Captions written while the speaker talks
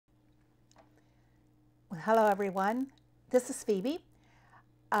Hello everyone, this is Phoebe.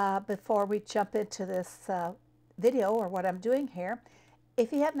 Before we jump into this video or what I'm doing here,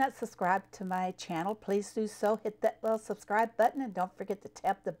 if you have not subscribed to my channel, please do so. Hit that little subscribe button and don't forget to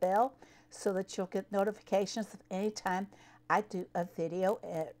tap the bell so that you'll get notifications of any time I do a video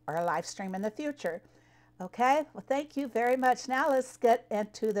or a live stream in the future. Okay, well thank you very much. Now let's get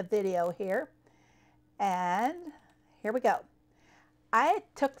into the video here. And here we go. I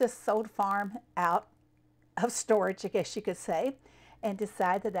took this sold farm out of storage, I guess you could say, and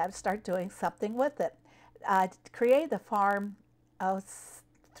decided that I would start doing something with it. I created the farm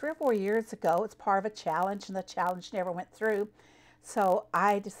 3 or 4 years ago. It's part of a challenge, and the challenge never went through. So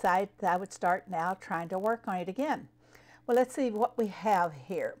I decided that I would start now trying to work on it again. Well, let's see what we have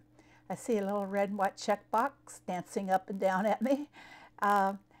here. I see a little red and white checkbox dancing up and down at me.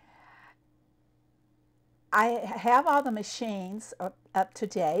 I have all the machines up to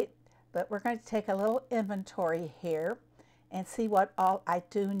date, but we're going to take a little inventory here and see what all I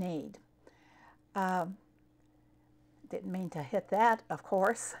do need. Didn't mean to hit that, of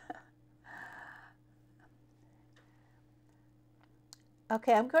course.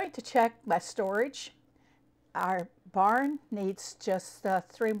 Okay, I'm going to check my storage. Our barn needs just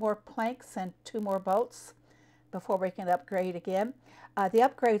 3 more planks and 2 more bolts before we can upgrade again. The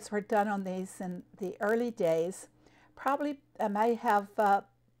upgrades were done on these in the early days. Probably I may have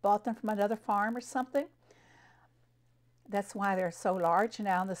bought them from another farm or something. That's why they're so large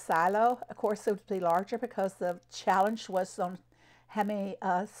now in the silo. Of course, it would be larger because the challenge was on how many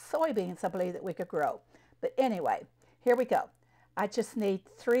soybeans I believe that we could grow. But anyway, here we go. I just need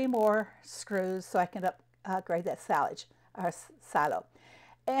 3 more screws so I can upgrade that silo.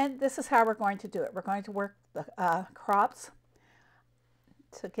 And this is how we're going to do it. We're going to work the crops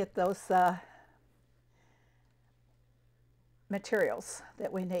to get those materials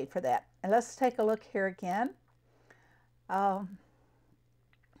that we need for that. And let's take a look here again. As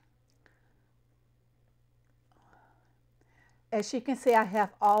you can see, I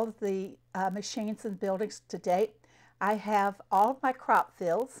have all of the machines and buildings to date. I have all of my crop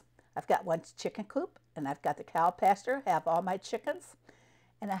fields. I've got one chicken coop, and I've got the cow pasture. I have all my chickens,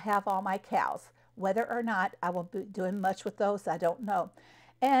 and I have all my cows. Whether or not I will be doing much with those, I don't know.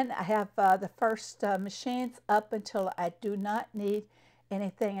 And I have the first machines up until I do not need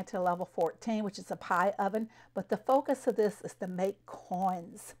anything until level 14, which is a pie oven. But the focus of this is to make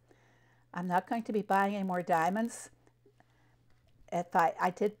coins. I'm not going to be buying any more diamonds. If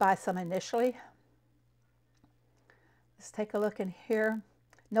I did buy some initially. Let's take a look in here.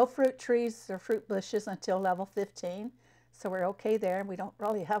 No fruit trees or fruit bushes until level 15. So we're okay there. We don't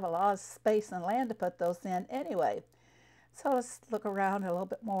really have a lot of space and land to put those in anyway. So let's look around a little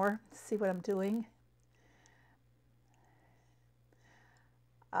bit more, see what I'm doing.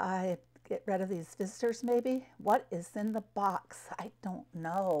 I get rid of these visitors maybe. What is in the box? I don't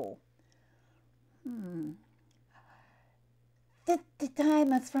know. 50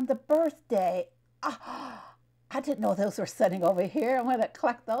 diamonds from the birthday. I didn't know those were sitting over here. I'm going to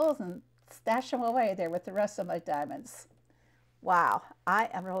collect those and stash them away there with the rest of my diamonds. Wow, I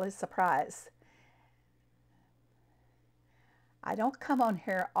am really surprised. I don't come on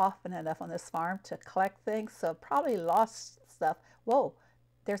here often enough on this farm to collect things, so probably lost stuff. Whoa,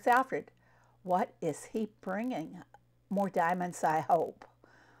 there's Alfred. What is he bringing? More diamonds, I hope.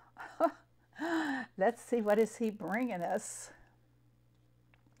 Let's see, what is he bringing us?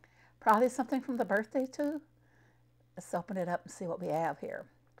 Probably something from the birthday too. Let's open it up and see what we have here.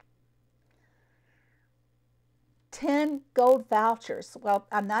 10 gold vouchers. Well,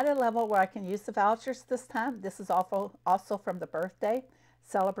 I'm not at a level where I can use the vouchers this time. This is also from the birthday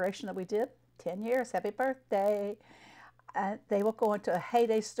celebration that we did. 10 years, happy birthday. They will go into a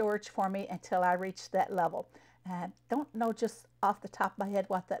hayday storage for me until I reach that level. I don't know just off the top of my head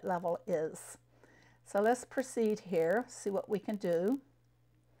what that level is. So let's proceed here, see what we can do.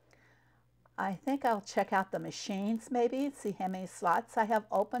 I think I'll check out the machines maybe, see how many slots I have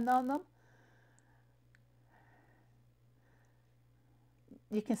opened on them.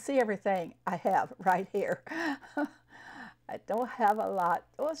 You can see everything I have right here. I don't have a lot.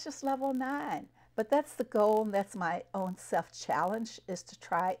 Well, it's just level 9. But that's the goal, and that's my own self-challenge, is to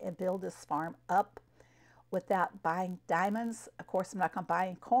try and build this farm up without buying diamonds. Of course, I'm not going to buy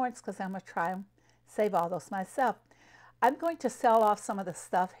any coins because I'm going to try and save all those myself. I'm going to sell off some of the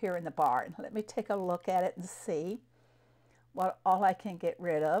stuff here in the barn. Let me take a look at it and see what all I can get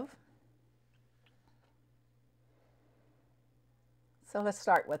rid of. So let's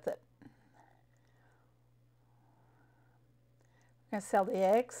start with it. I'm going to sell the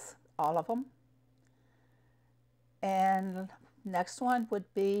eggs, all of them. And next one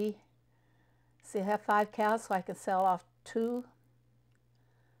would be See, I have 5 cows, so I can sell off 2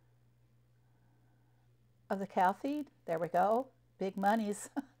 of the cow feed. There we go. Big monies.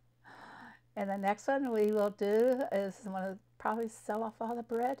 And the next one we will do is I'm going to probably sell off all the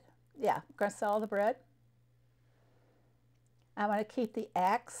bread. Yeah, I'm going to sell all the bread. I'm going to keep the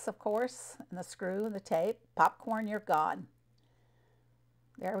axe, of course, and the screw and the tape. Popcorn, you're gone.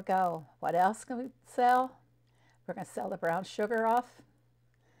 There we go. What else can we sell? We're going to sell the brown sugar off.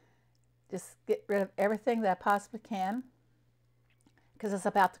 Just get rid of everything that I possibly can, because it's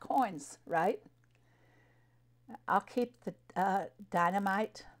about the coins, right? I'll keep the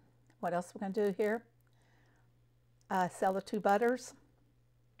dynamite. What else we're going to do here? Sell the 2 butters.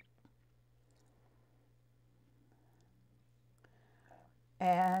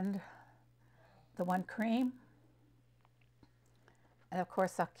 And the 1 cream. And of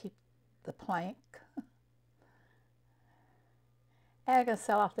course I'll keep the plank. And I'm going to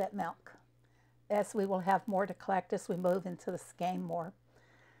sell off that milk, as we will have more to collect as we move into this game more.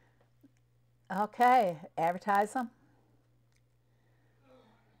 Okay, advertise them.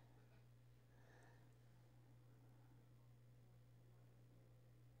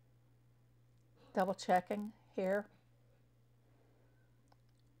 Double checking here.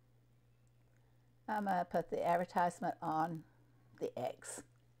 I'm going to put the advertisement on the eggs.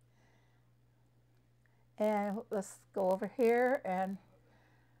 And let's go over here, and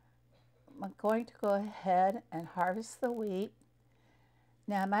I'm going to go ahead and harvest the wheat.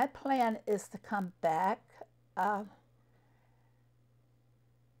 Now my plan is to come back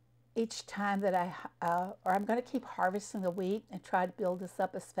each time that or I'm going to keep harvesting the wheat and try to build this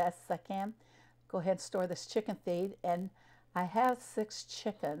up as fast as I can. Go ahead and store this chicken feed, and I have 6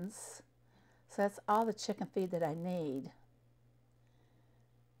 chickens, so that's all the chicken feed that I need.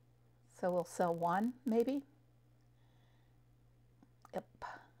 So we'll sell 1 maybe. Yep,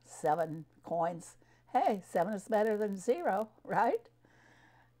 7 coins. Hey, 7 is better than 0, right?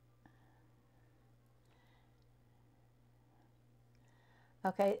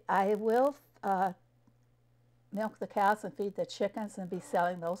 Okay, I will milk the cows and feed the chickens and be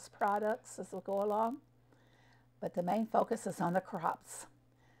selling those products as we go along. But the main focus is on the crops.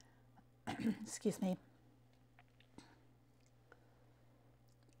 Excuse me.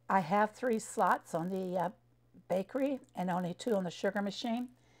 I have 3 slots on the bakery and only 2 on the sugar machine.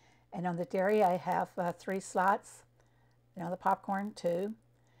 And on the dairy I have 3 slots. And on the popcorn 2.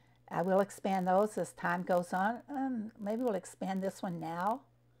 I will expand those as time goes on. Maybe we'll expand this one now.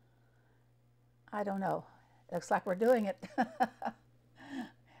 I don't know. Looks like we're doing it.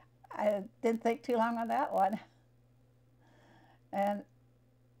 I didn't think too long on that one. And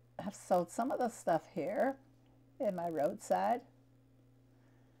I've sold some of the stuff here in my roadside.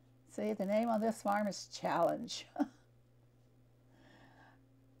 See, the name on this farm is Challenge.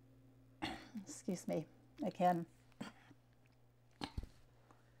 Excuse me again.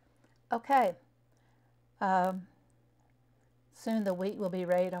 Okay. Soon the wheat will be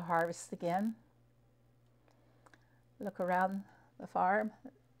ready to harvest again. Look around the farm.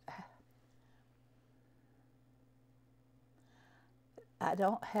 I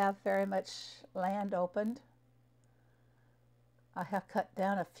don't have very much land opened. I have cut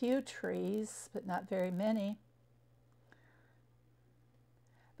down a few trees, but not very many.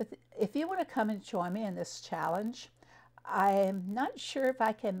 But if you want to come and join me in this challenge, I'm not sure if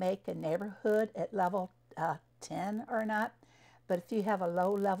I can make a neighborhood at level 10 or not, but if you have a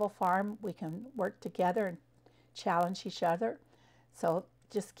low-level farm, we can work together and challenge each other. So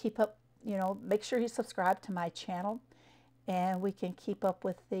just keep up, you know, make sure you subscribe to my channel, and we can keep up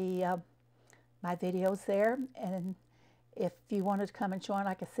with the my videos there. And if you wanted to come and join,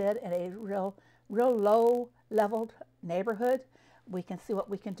 like I said, in a real low-leveled neighborhood, we can see what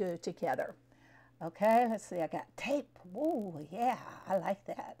we can do together. Okay, let's see, I got tape. Ooh, yeah, I like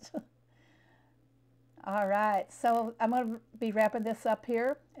that. All right, so I'm going to be wrapping this up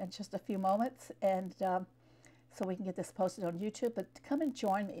here in just a few moments, and so we can get this posted on YouTube. But come and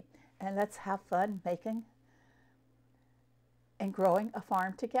join me, and let's have fun making and growing a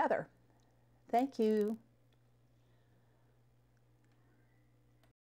farm together. Thank you.